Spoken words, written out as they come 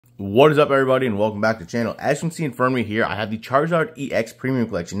What is up, everybody, and welcome back to the channel. As you can see in front of me here, I have the Charizard EX Premium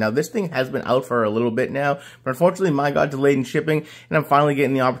Collection. Now, this thing has been out for a little bit now, but unfortunately, mine got delayed in shipping, and I'm finally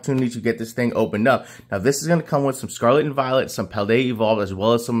getting the opportunity to get this thing opened up. Now, this is going to come with some Scarlet and Violet, some Paldea Evolved, as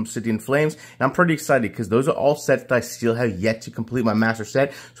well as some Obsidian Flames, and I'm pretty excited because those are all sets that I still have yet to complete my master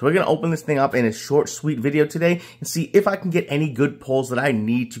set. So we're going to open this thing up in a short, sweet video today and see if I can get any good pulls that I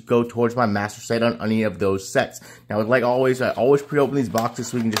need to go towards my master set on any of those sets. Now, like always, I always pre-open these boxes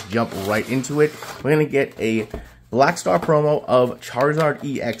so we can just jump right into it. We're going to get a Black Star promo of Charizard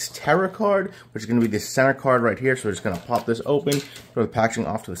EX Terra card, which is going to be this center card right here. So we're just going to pop this open, throw the packaging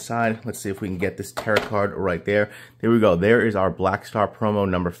off to the side. Let's see if we can get this Terra card right there. There we go. There is our Black Star promo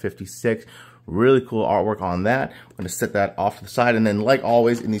number 56. Really cool artwork on that. I'm going to set that off to the side. And then, like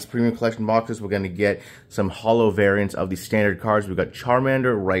always, in these premium collection boxes, we're going to get some holo variants of the standard cards. We've got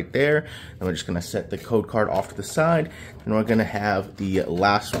Charmander right there. And we're just going to set the code card off to the side. And we're going to have the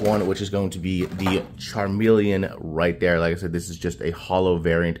last one, which is going to be the Charmeleon right there. Like I said, this is just a holo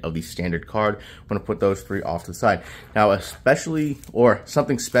variant of the standard card. I'm going to put those three off to the side. Now,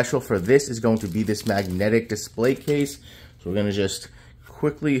 something special for this is going to be this magnetic display case. So we're going to just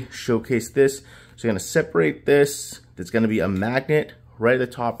quickly showcase this. So you're going to separate this. There's going to be a magnet right at the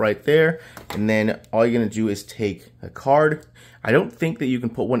top right there. And then all you're going to do is take a card. I don't think that you can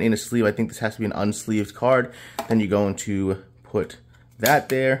put one in a sleeve. I think this has to be an unsleeved card. Then you're going to put that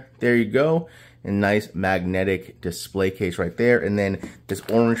there. There you go. A nice magnetic display case right there. And then this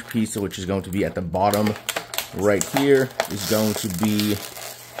orange piece, which is going to be at the bottom right here, is going to be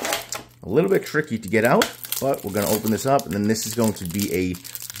a little bit tricky to get out. But we're going to open this up, and then this is going to be a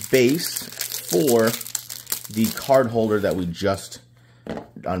base for the card holder that we just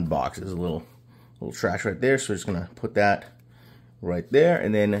unboxed. There's a little trash right there, so we're just going to put that right there,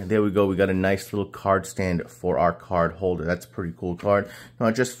 and then there we go. We got a nice little card stand for our card holder. That's a pretty cool card.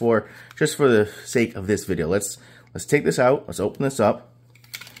 Now, just for the sake of this video, let's take this out. Let's open this up.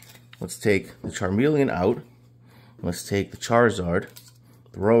 Let's take the Charmeleon out. Let's take the Charizard.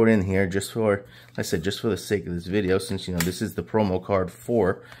 Throw it in here just for, like I said, just for the sake of this video, since, you know, this is the promo card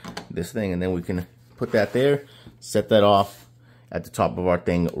for this thing. And then we can put that there, set that off at the top of our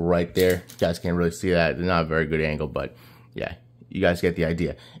thing right there. You guys can't really see that. It's not a very good angle, but yeah, you guys get the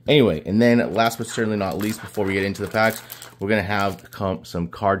idea. Anyway, and then last but certainly not least, before we get into the packs, we're going to have some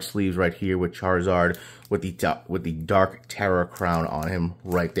card sleeves right here with Charizard with the Dark Terra crown on him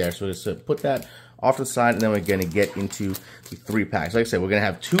right there. So just put that off to the side, and then we're going to get into the 3 packs. Like I said, we're going to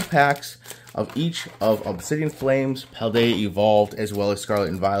have 2 packs of each of Obsidian Flames, Paldea Evolved, as well as Scarlet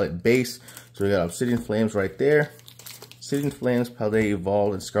and Violet base. So we got Obsidian Flames right there. Obsidian Flames, Paldea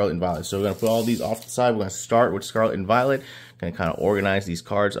Evolved, and Scarlet and Violet. So we're going to put all these off to the side. We're going to start with Scarlet and Violet. Going to kind of organize these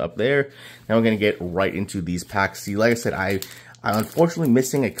cards up there. Now we're going to get right into these packs. See, like I said, I'm unfortunately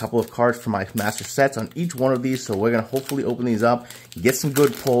missing a couple of cards from my master sets on each one of these, so we're going to hopefully open these up, get some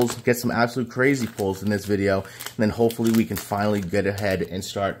good pulls, get some absolute crazy pulls in this video, and then hopefully we can finally get ahead and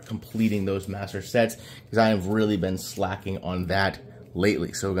start completing those master sets, because I have really been slacking on that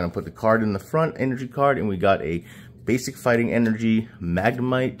lately. So we're going to put the card in the front, energy card, and we got a basic fighting energy,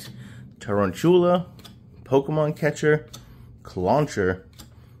 Magnemite, Tarantula, Pokemon Catcher, Clauncher,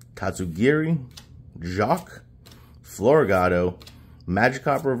 Tatsugiri, Jacq, Floragato,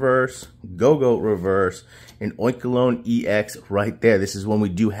 Magikarp reverse, Go-Go reverse, and Oinkologne EX right there. This is one we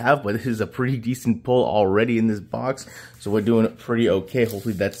do have, but this is a pretty decent pull already in this box, so we're doing pretty okay.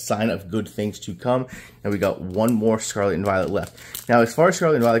 Hopefully that's a sign of good things to come. And we got one more Scarlet and Violet left. Now, as far as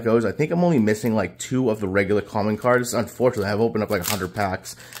Scarlet and Violet goes, I think I'm only missing like 2 of the regular common cards. Unfortunately, I've opened up like 100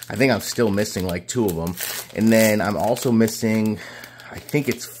 packs. I think I'm still missing like 2 of them. And then I'm also missing, I think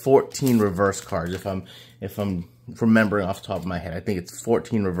it's 14 reverse cards if I'm remembering off the top of my head. I think it's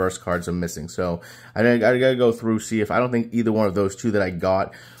 14 reverse cards I'm missing. So I gotta go through, see if I don't think either one of those 2 that I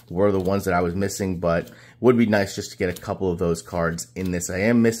got were the ones that I was missing, but it would be nice just to get a couple of those cards in this. I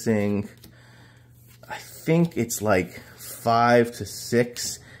am missing, I think it's like 5 to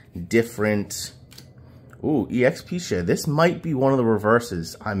 6 different. Ooh, EXP share. This might be one of the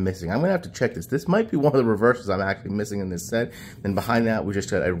reverses I'm missing. I'm going to have to check this. This might be one of the reverses I'm actually missing in this set. Then behind that, we just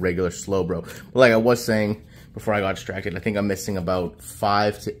got a regular Slowbro. But like I was saying before I got distracted, I think I'm missing about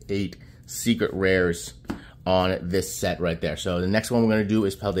 5 to 8 secret rares on this set right there. So the next one we're going to do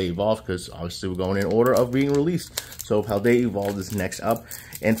is Paldea Evolved, because obviously we're going in order of being released. So Paldea Evolved is next up.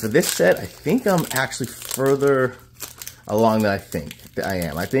 And for this set, I think I'm actually further along than I think that I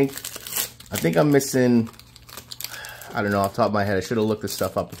am. I think I'm missing, I don't know, off the top of my head. I should have looked this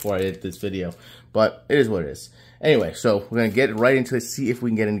stuff up before I did this video, but it is what it is. Anyway, so we're going to get right into it, see if we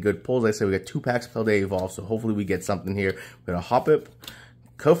can get any good pulls. Like I said, we got 2 packs of Paldea Evolved, so hopefully we get something here. We're going to Hoppip,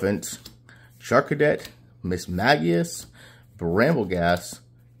 Cofant, Charcadet, Miss Magius, Bramblegas,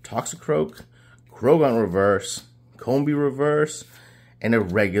 Toxicroak, Croagunk reverse, Combi reverse, and a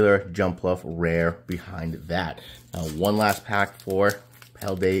regular Jumpluff rare behind that. Now, one last pack for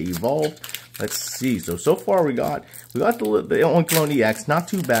Paldea Evolved. Let's see. So far we got the Oinkologne EX. Not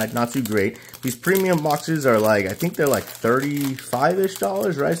too bad, not too great. These premium boxes are like, I think they're like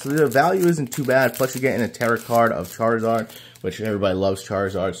 $35-ish, right? So the value isn't too bad. Plus you're getting a Terra card of Charizard, which everybody loves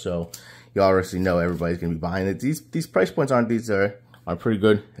Charizard. So you already know everybody's gonna be buying it. These price points on these are pretty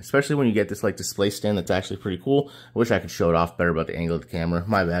good, especially when you get this like display stand that's actually pretty cool. I wish I could show it off better about the angle of the camera.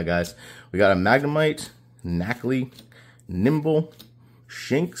 My bad, guys. We got a Magnemite, Knackley, Nimble,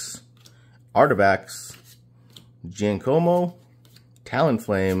 Shinx, Artivax, Giancomo,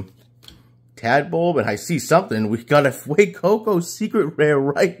 Talonflame, Tadbulb, and I see something. We got a Fuecoco secret rare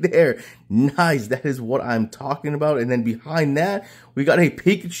right there. Nice. That is what I'm talking about. And then behind that, we got a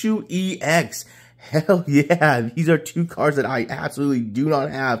Pikachu EX. Hell yeah. These are two cards that I absolutely do not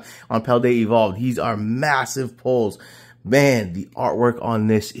have on Paldea Evolved. These are massive pulls. Man, the artwork on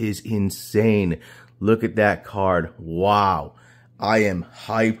this is insane. Look at that card. Wow. I am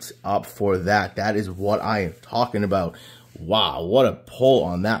hyped up for that. That is what I am talking about. Wow, what a pull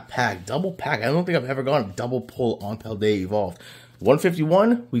on that pack. Double pack. I don't think I've ever gotten a double pull on Paldea Evolved.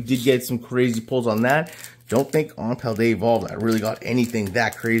 151, we did get some crazy pulls on that. Don't think on Paldea Evolved I really got anything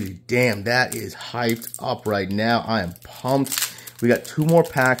that crazy. Damn, that is hyped up right now. I am pumped. We got two more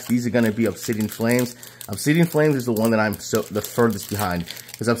packs. These are going to be Obsidian Flames. Obsidian Flames is the one that I'm the furthest behind.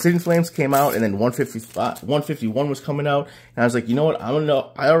 Because Obsidian Flames came out, and then 151 was coming out. And I was like, you know what? I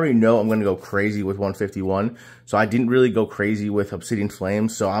already know I'm going to go crazy with 151. So I didn't really go crazy with Obsidian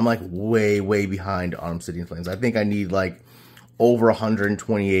Flames. So I'm like way, way behind on Obsidian Flames. I think I need like over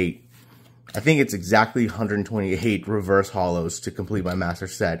 128. I think it's exactly 128 reverse hollows to complete my master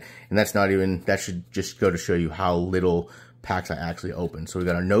set. And that's not even, that should just go to show you how little packs I actually opened. So we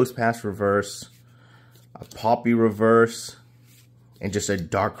got a Nosepass reverse, a Poppy reverse, and just a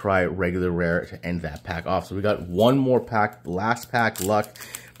Darkrai regular rare to end that pack off. So we got one more pack, last pack luck.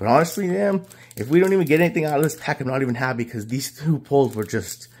 But honestly, damn, if we don't even get anything out of this pack, I'm not even happy because these two pulls were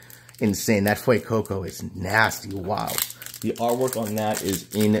just insane. That Fuecoco is nasty. Wow. The artwork on that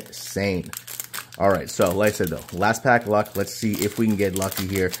is insane. All right, so like I said, though, last pack luck. Let's see if we can get lucky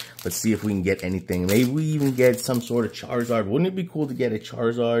here. Let's see if we can get anything. Maybe we even get some sort of Charizard. Wouldn't it be cool to get a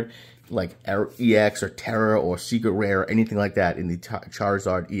Charizard like EX or Terra or Secret Rare or anything like that in the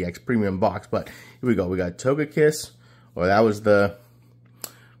Charizard EX Premium box? But here we go. We got Togekiss. Or that was the...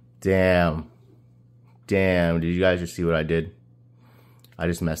 Damn. Did you guys just see what I did? I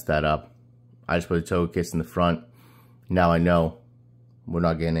just messed that up. I just put a Togekiss in the front. Now I know we're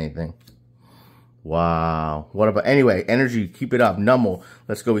not getting anything. Wow. What about... Anyway, energy. Keep it up. Numble.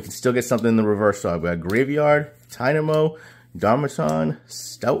 Let's go. We can still get something in the reverse side. We got Graveyard, Dynamo, Darmanitan,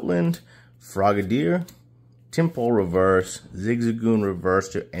 Stoutland, Frogadier, Tympole reverse, Zigzagoon reverse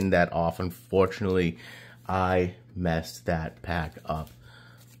to end that off. Unfortunately, I messed that pack up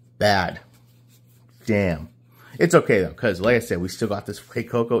bad. Damn. It's okay, though, because like I said, we still got this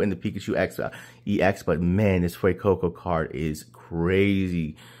Fuecoco in the Pikachu EX, but man, this Fuecoco card is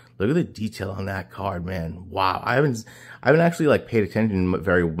crazy. Look at the detail on that card, man. Wow. I haven't actually, like, paid attention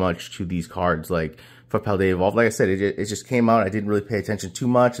very much to these cards, like, for Paldea Evolved. Like I said, it just came out. I didn't really pay attention too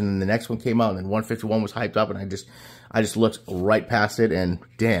much, and then the next one came out, and then 151 was hyped up, and I just looked right past it, and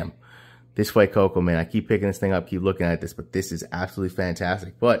damn, this Fuecoco, man, I keep picking this thing up, keep looking at this, but this is absolutely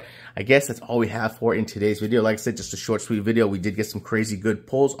fantastic. But I guess that's all we have for in today's video. Like I said, just a short, sweet video. We did get some crazy good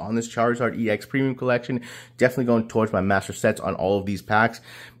pulls on this Charizard EX Premium Collection. Definitely going towards my master sets on all of these packs.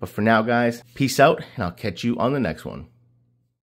 But for now, guys, peace out, and I'll catch you on the next one.